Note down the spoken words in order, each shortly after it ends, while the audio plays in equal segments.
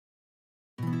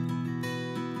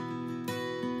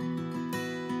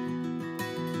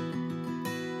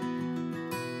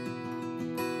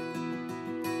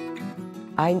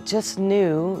I just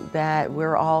knew that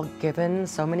we're all given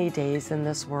so many days in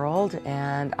this world,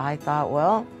 and I thought,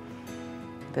 well,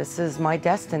 this is my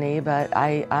destiny, but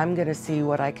I'm gonna see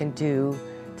what I can do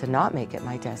to not make it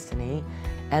my destiny,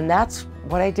 and that's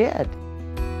what I did.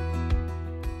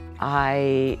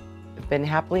 I've been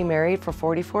happily married for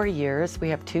 44 years. We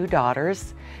have 2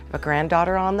 daughters, a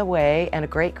granddaughter on the way, and a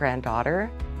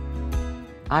great-granddaughter.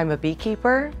 I'm a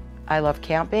beekeeper. I love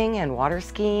camping and water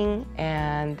skiing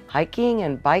and hiking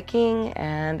and biking,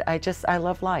 and I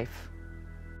love life.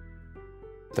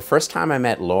 The first time I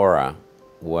met Laura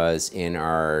was in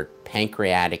our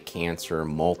pancreatic cancer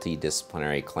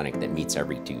multidisciplinary clinic that meets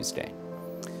every Tuesday.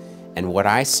 And what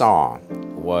I saw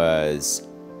was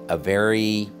a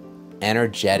very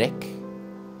energetic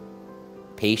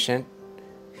patient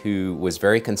who was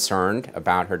very concerned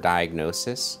about her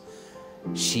diagnosis.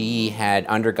 She had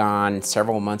undergone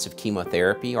several months of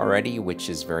chemotherapy already, which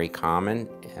is very common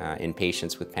in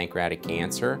patients with pancreatic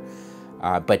cancer.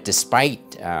 But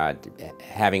despite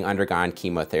having undergone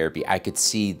chemotherapy, I could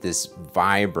see this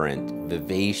vibrant,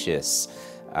 vivacious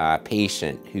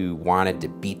patient who wanted to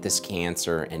beat this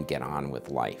cancer and get on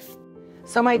with life.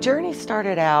 So my journey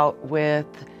started out with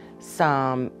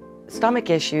some stomach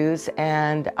issues,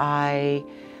 and I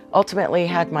ultimately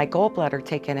had my gallbladder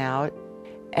taken out.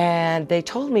 And they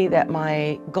told me that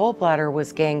my gallbladder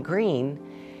was gangrene,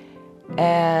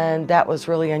 and that was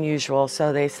really unusual.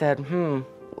 So they said,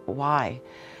 why?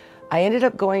 I ended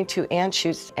up going to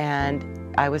Anschutz,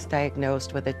 and I was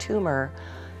diagnosed with a tumor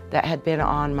that had been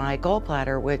on my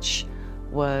gallbladder, which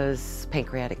was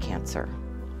pancreatic cancer.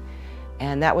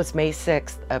 And that was May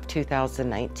 6th of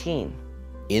 2019.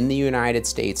 In the United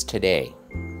States today,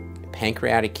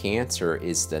 pancreatic cancer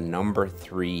is the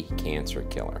 #3 cancer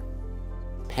killer.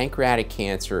 Pancreatic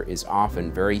cancer is often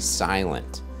very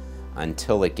silent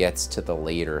until it gets to the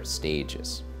later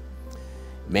stages.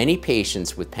 Many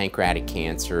patients with pancreatic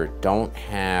cancer don't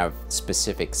have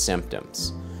specific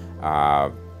symptoms.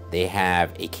 They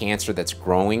have a cancer that's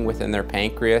growing within their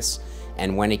pancreas,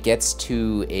 and when it gets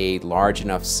to a large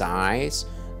enough size,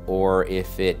 or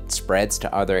if it spreads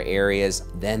to other areas,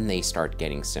 then they start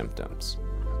getting symptoms.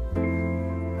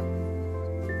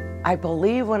 I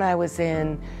believe when I was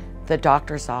in the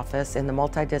doctor's office in the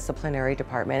multidisciplinary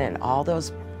department, and all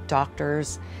those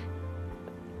doctors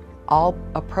all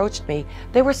approached me,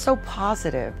 they were so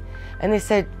positive, and they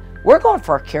said, we're going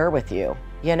for a cure with you,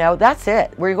 you know, that's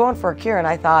it, we're going for a cure. And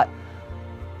I thought,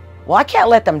 well, I can't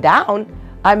let them down.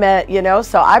 You know,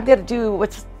 so I've got to do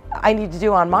what I need to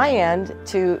do on my end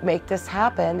to make this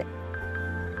happen.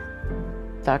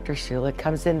 Dr. Schulich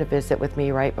comes in to visit with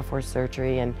me right before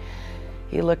surgery, and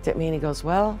he looked at me and he goes,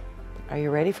 well, are you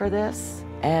ready for this?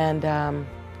 And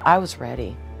I was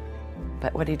ready.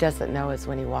 But what he doesn't know is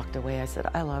when he walked away, I said,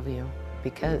 I love you.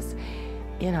 Because,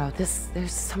 you know,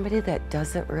 there's somebody that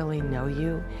doesn't really know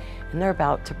you, and they're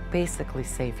about to basically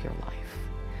save your life.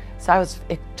 So I was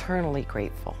eternally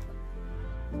grateful.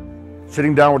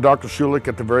 Sitting down with Dr. Schulich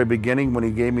at the very beginning, when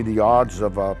he gave me the odds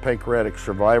of a pancreatic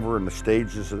survivor and the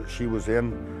stages that she was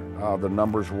in, the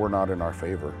numbers were not in our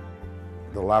favor.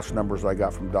 The last numbers I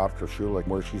got from Dr. Schulich,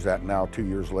 where she's at now 2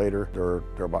 years later,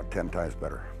 they're about 10 times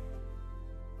better.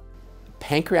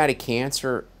 Pancreatic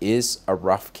cancer is a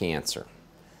rough cancer,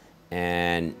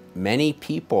 and many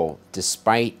people,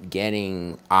 despite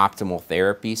getting optimal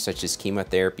therapy such as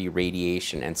chemotherapy,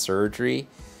 radiation, and surgery,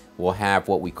 will have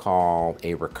what we call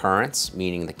a recurrence,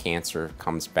 meaning the cancer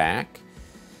comes back.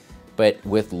 But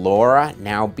with Laura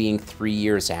now being 3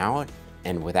 years out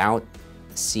and without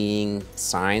seeing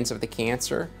signs of the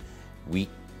cancer, we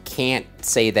can't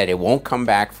say that it won't come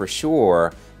back for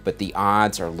sure, but the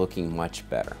odds are looking much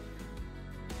better.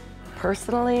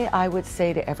 Personally, I would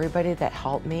say to everybody that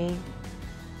helped me,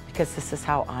 because this is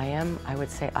how I am, I would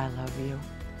say I love you,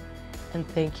 and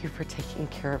thank you for taking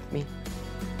care of me.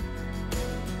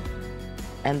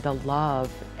 And the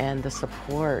love and the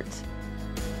support,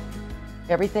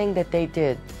 everything that they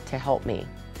did to help me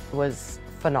was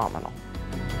phenomenal.